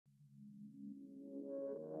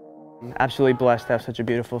I'm absolutely blessed to have such a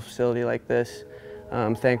beautiful facility like this.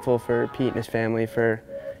 I'm thankful for Pete and his family for,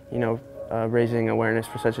 raising awareness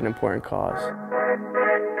for such an important cause.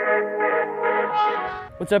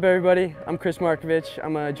 What's up, everybody? I'm Chris Markovich.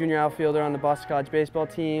 I'm a junior outfielder on the Boston College baseball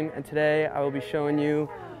team, and today I will be showing you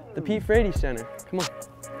the Pete Frates Center. Come on.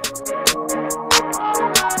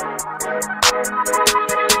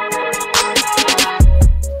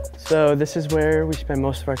 So this is where we spend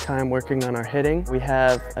most of our time working on our hitting. We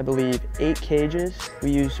have, I believe, 8 cages.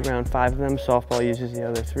 We use around 5 of them. Softball uses the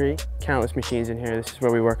other 3. Countless machines in here. This is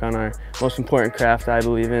where we work on our most important craft, I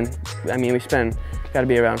believe in. I mean, we spend, got to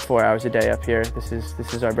be around 4 hours a day up here. This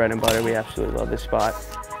is our bread and butter. We absolutely love this spot.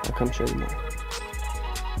 I'll come show you more.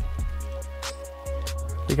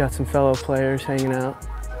 We got some fellow players hanging out,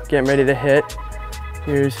 getting ready to hit.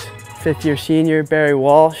 Here's 5th-year senior Barry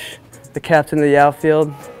Walsh, the captain of the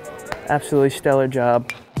outfield. Absolutely stellar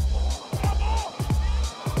job.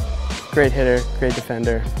 Great hitter, great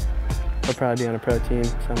defender. He'll probably be on a pro team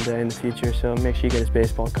someday in the future, so make sure you get his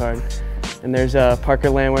baseball card. And there's Parker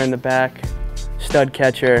Landwehr in the back, stud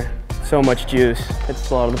catcher, so much juice. Hits the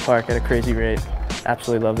ball to the park at a crazy rate.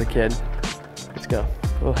 Absolutely love the kid. Let's go.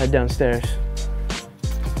 We'll head downstairs.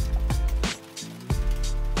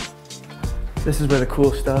 This is where the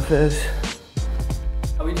cool stuff is.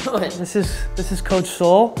 How we doing? This is Coach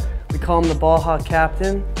Soul. We call him the ball hawk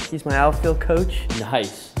captain. He's my outfield coach.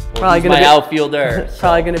 Nice. Well, probably he's my outfielder.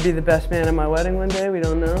 Probably gonna be the best man at my wedding one day. We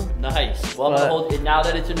don't know. Nice. Well, now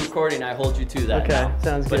that it's in recording, I hold you to that. Okay, now.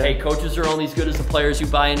 sounds good. But hey, coaches are only as good as the players who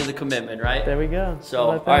buy into the commitment, right? There we go. So,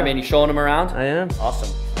 all right, man, you showing them around? I am. Awesome.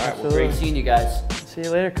 All right, Absolutely. well, great seeing you guys. See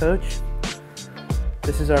you later, coach.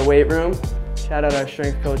 This is our weight room. Shout out our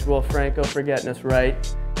strength coach, Will Franco, for getting us right.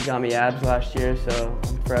 He got me abs last year, so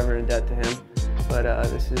I'm forever in debt to him. But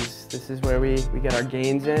this is where we get our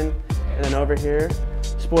gains in. And then over here,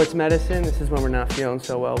 sports medicine. This is when we're not feeling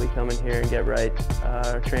so well. We come in here and get right.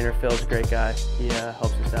 Our trainer, Phil's a great guy. He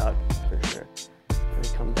helps us out for sure. And we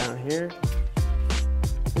come down here.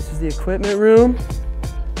 This is the equipment room.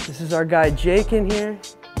 This is our guy, Jake, in here.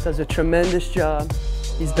 Does a tremendous job.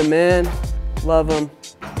 He's the man. Love him.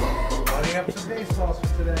 Lining up some baseballs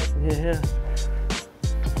for today. Yeah.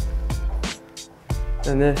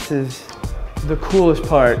 And this is the coolest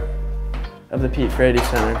part of the Pete Frates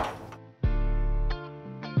Center.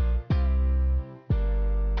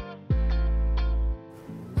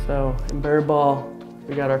 So in bird ball,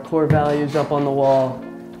 we got our core values up on the wall.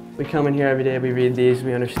 We come in here every day, we read these,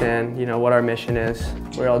 we understand, what our mission is.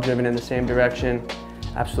 We're all driven in the same direction.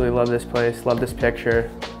 Absolutely love this place, love this picture.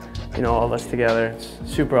 All of us together. It's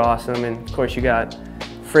super awesome. And of course you got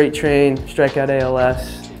Freight Train, Strikeout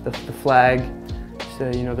ALS, the flag. So,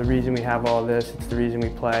 the reason we have all this, it's the reason we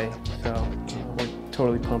play. So we're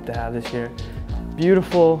totally pumped to have this here.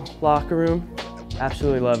 Beautiful locker room.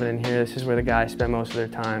 Absolutely love it in here. This is where the guys spend most of their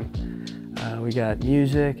time. We got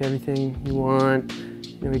music, everything you want.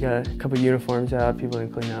 We got a couple uniforms out, people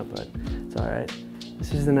can clean up, but it's all right.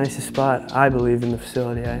 This is the nicest spot, I believe, in the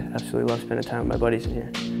facility. I absolutely love spending time with my buddies in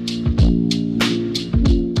here.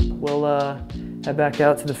 We'll head back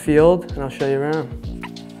out to the field and I'll show you around.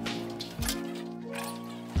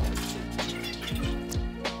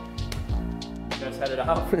 You guys headed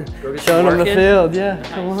out. Showing them the field, yeah, nice.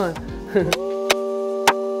 Come on.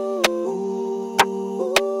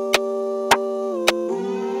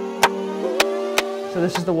 So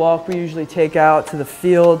this is the walk we usually take out to the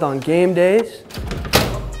field on game days.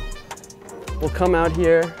 We'll come out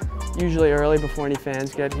here usually early before any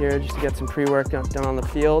fans get here just to get some pre-work done on the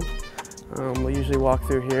field. We'll usually walk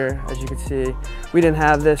through here. As you can see, we didn't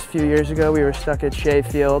have this a few years ago. We were stuck at Shea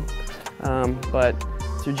Field, but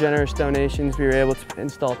through generous donations, we were able to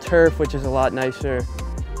install turf, which is a lot nicer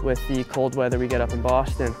with the cold weather we get up in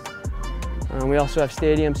Boston. We also have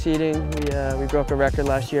stadium seating. We broke a record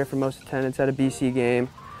last year for most attendance at a BC game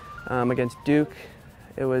against Duke.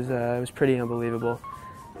 It was pretty unbelievable.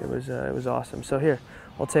 It was awesome. So here,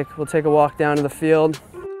 we'll take a walk down to the field.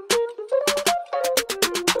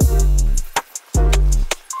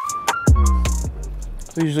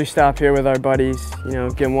 We usually stop here with our buddies,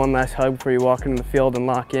 give them one last hug before you walk into the field and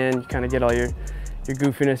lock in. You kind of get all your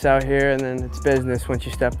goofiness out here, and then it's business once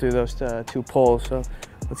you step through those 2 poles. So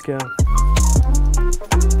let's go.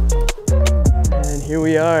 And here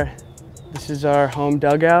we are. This is our home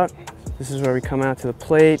dugout. This is where we come out to the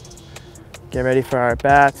plate, get ready for our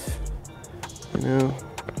bats.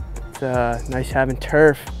 It's nice having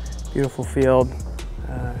turf, beautiful field.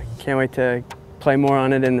 Can't wait to play more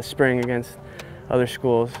on it in the spring against other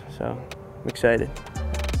schools, so I'm excited.